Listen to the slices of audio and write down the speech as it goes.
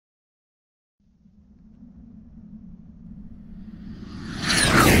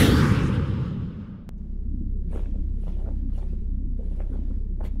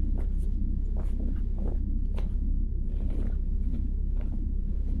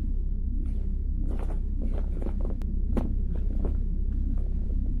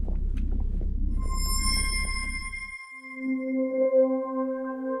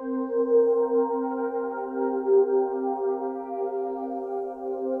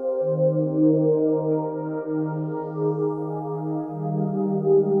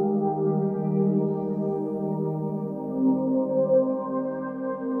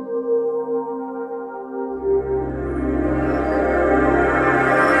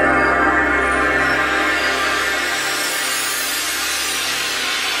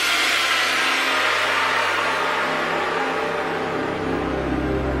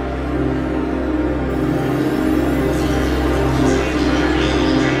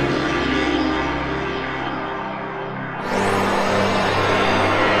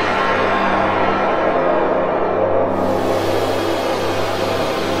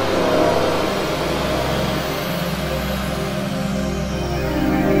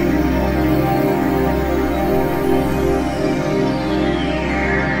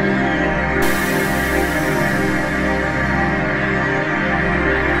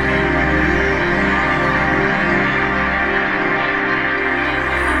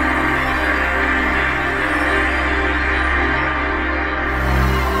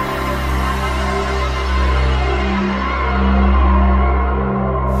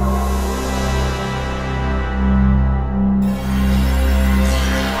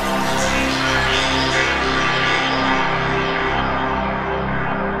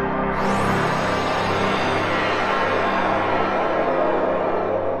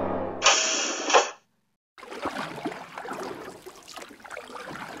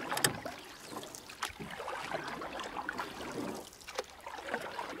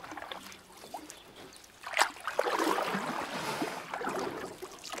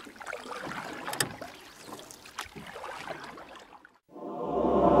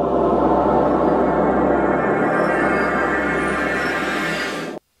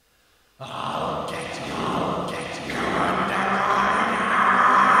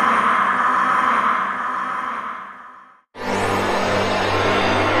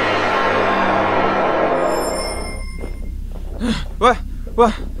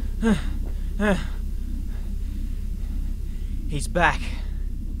What? He's back.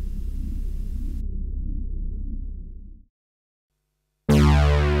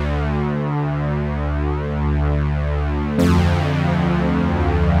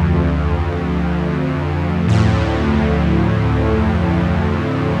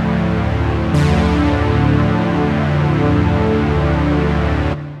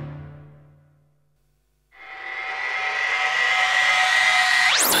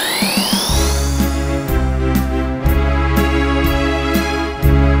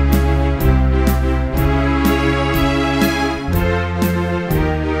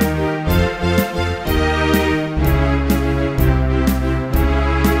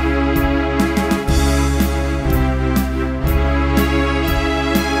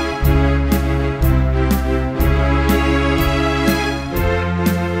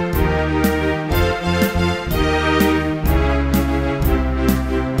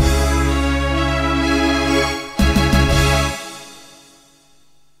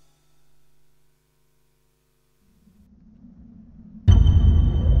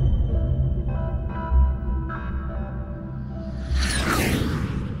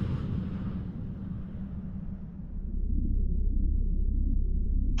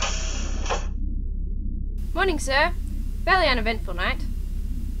 Morning, sir. Fairly uneventful night.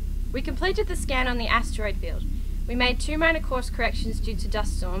 We completed the scan on the asteroid field. We made 2 minor course corrections due to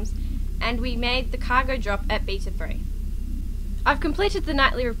dust storms, and we made the cargo drop at Beta 3. I've completed the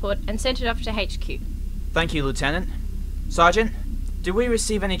nightly report and sent it off to HQ. Thank you, Lieutenant. Sergeant, did we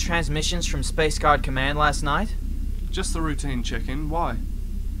receive any transmissions from Space Guard Command last night? Just the routine check-in. Why?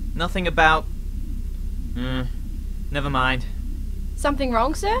 Nothing about... never mind. Something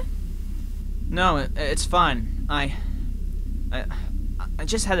wrong, sir? No, it's fine. I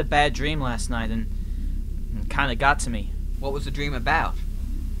just had a bad dream last night and it kinda got to me. What was the dream about?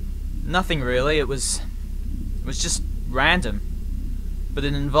 Nothing really, it was just random. But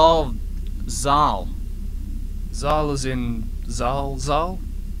it involved Zarl. Zarl as in Zarl?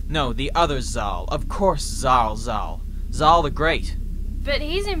 No, the other Zarl. Of course Zarl. Zarl the Great. But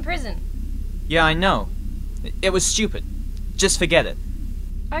he's in prison. Yeah, I know. It was stupid. Just forget it.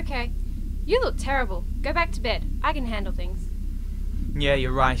 Okay. You look terrible. Go back to bed. I can handle things. Yeah,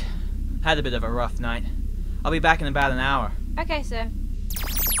 you're right. Had a bit of a rough night. I'll be back in about an hour. Okay, sir.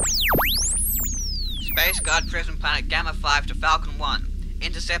 Space Guard Prison Planet Gamma 5 to Falcon 1.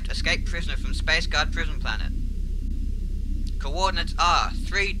 Intercept escaped prisoner from Space Guard Prison Planet. Coordinates are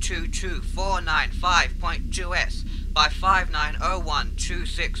 322495.2S by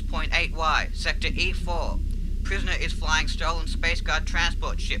 590126.8Y, Sector E4. Prisoner is flying stolen Space Guard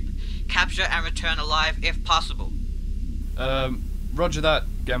transport ship. Capture and return alive if possible. Roger that,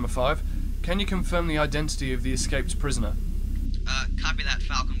 Gamma 5. Can you confirm the identity of the escaped prisoner? Copy that,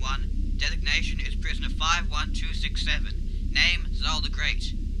 Falcon 1. Designation is prisoner 51267. Name, Zarl the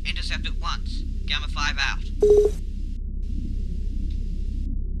Great. Intercept at once. Gamma 5 out.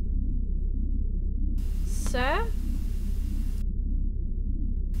 Sir?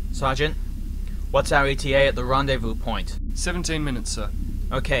 Sergeant, what's our ETA at the rendezvous point? 17 minutes, sir.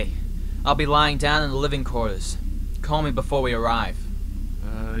 Okay. I'll be lying down in the living quarters. Call me before we arrive.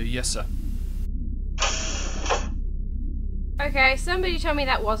 Yes, sir. Okay, somebody told me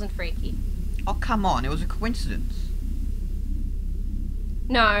that wasn't freaky. Oh, come on, it was a coincidence.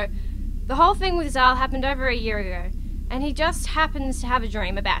 No, the whole thing with Zarl happened over a year ago, and he just happens to have a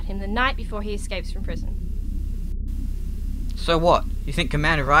dream about him the night before he escapes from prison. So what? You think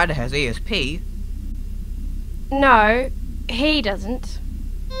Commander Ryder has ESP? No, he doesn't.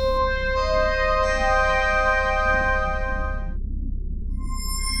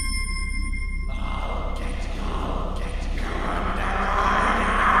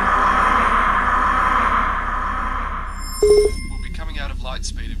 We'll be coming out of light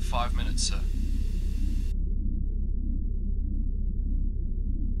speed in 5 minutes, sir.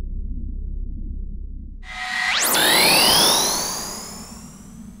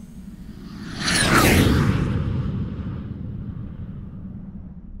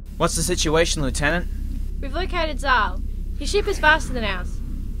 What's the situation, Lieutenant? We've located Zarl. His ship is faster than ours.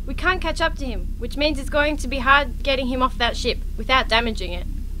 We can't catch up to him, which means it's going to be hard getting him off that ship without damaging it.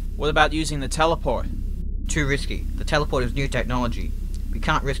 What about using the teleport? Too risky. The teleport is new technology. We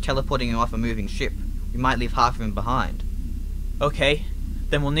can't risk teleporting him off a moving ship. We might leave half of him behind. Okay,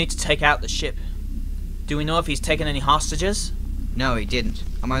 then we'll need to take out the ship. Do we know if he's taken any hostages? No, he didn't.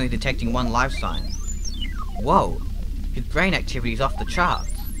 I'm only detecting one life sign. Whoa! His brain activity's off the charts.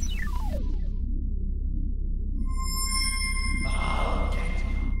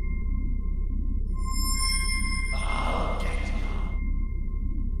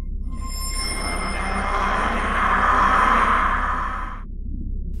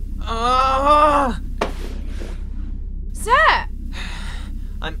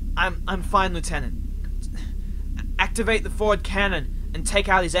 I'm fine, Lieutenant. Activate the forward cannon and take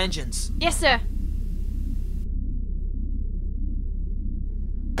out his engines. Yes, sir.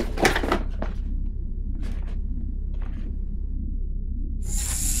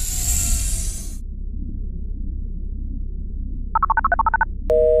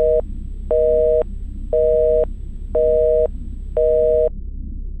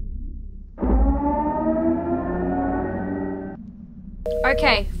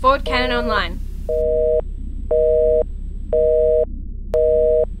 Okay, forward cannon online.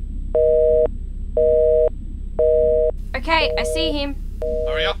 Okay, I see him.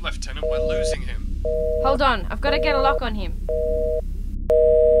 Hurry up, Lieutenant, we're losing him. Hold on, I've got to get a lock on him.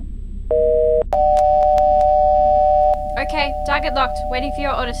 Okay, target locked. Waiting for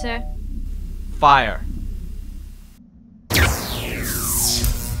your order, sir. Fire.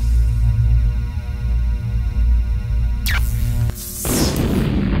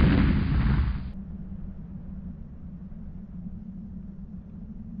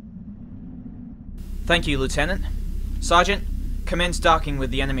 Thank you, Lieutenant. Sergeant, commence docking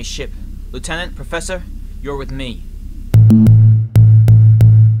with the enemy ship. Lieutenant, Professor, you're with me.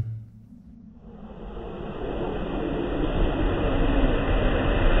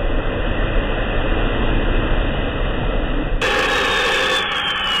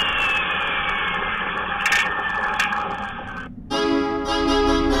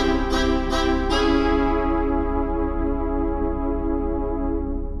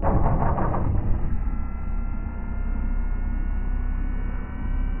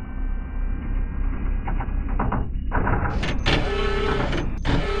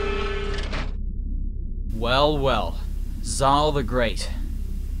 Well, well. Zarl the Great.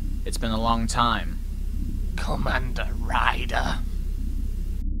 It's been a long time. Commander Ryder.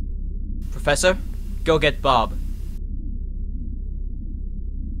 Professor, go get Bob.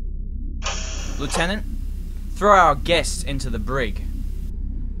 Lieutenant, throw our guests into the brig.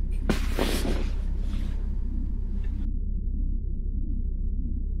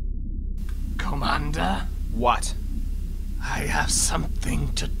 Commander, What? I have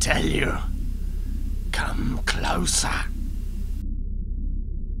something to tell you. Come closer.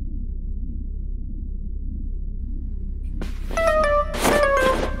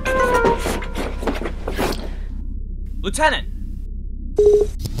 Lieutenant!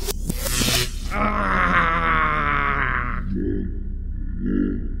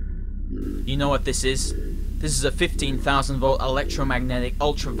 You know what this is? This is a 15,000 volt electromagnetic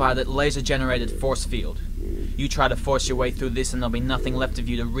ultraviolet laser generated force field. You try to force your way through this and there'll be nothing left of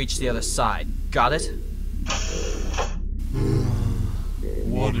you to reach the other side. Got it?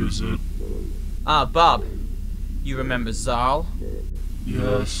 What is it? Ah, Bob. You remember Zarl?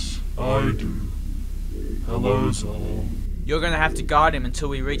 Yes, I do. Hello, Zarl. You're gonna have to guard him until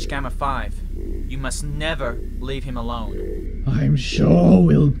we reach Gamma 5. You must never leave him alone. I'm sure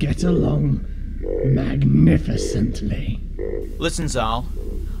we'll get along magnificently. Listen, Zarl.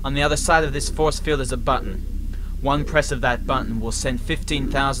 On the other side of this force field is a button. One press of that button will send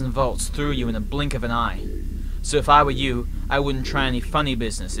 15,000 volts through you in a blink of an eye. So if I were you, I wouldn't try any funny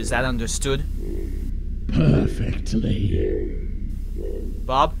business. Is that understood? Perfectly.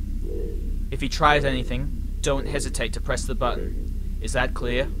 Bob? If he tries anything, don't hesitate to press the button. Is that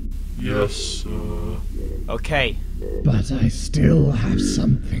clear? Yes, sir. Okay. But I still have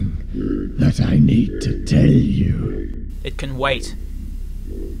something that I need to tell you. It can wait.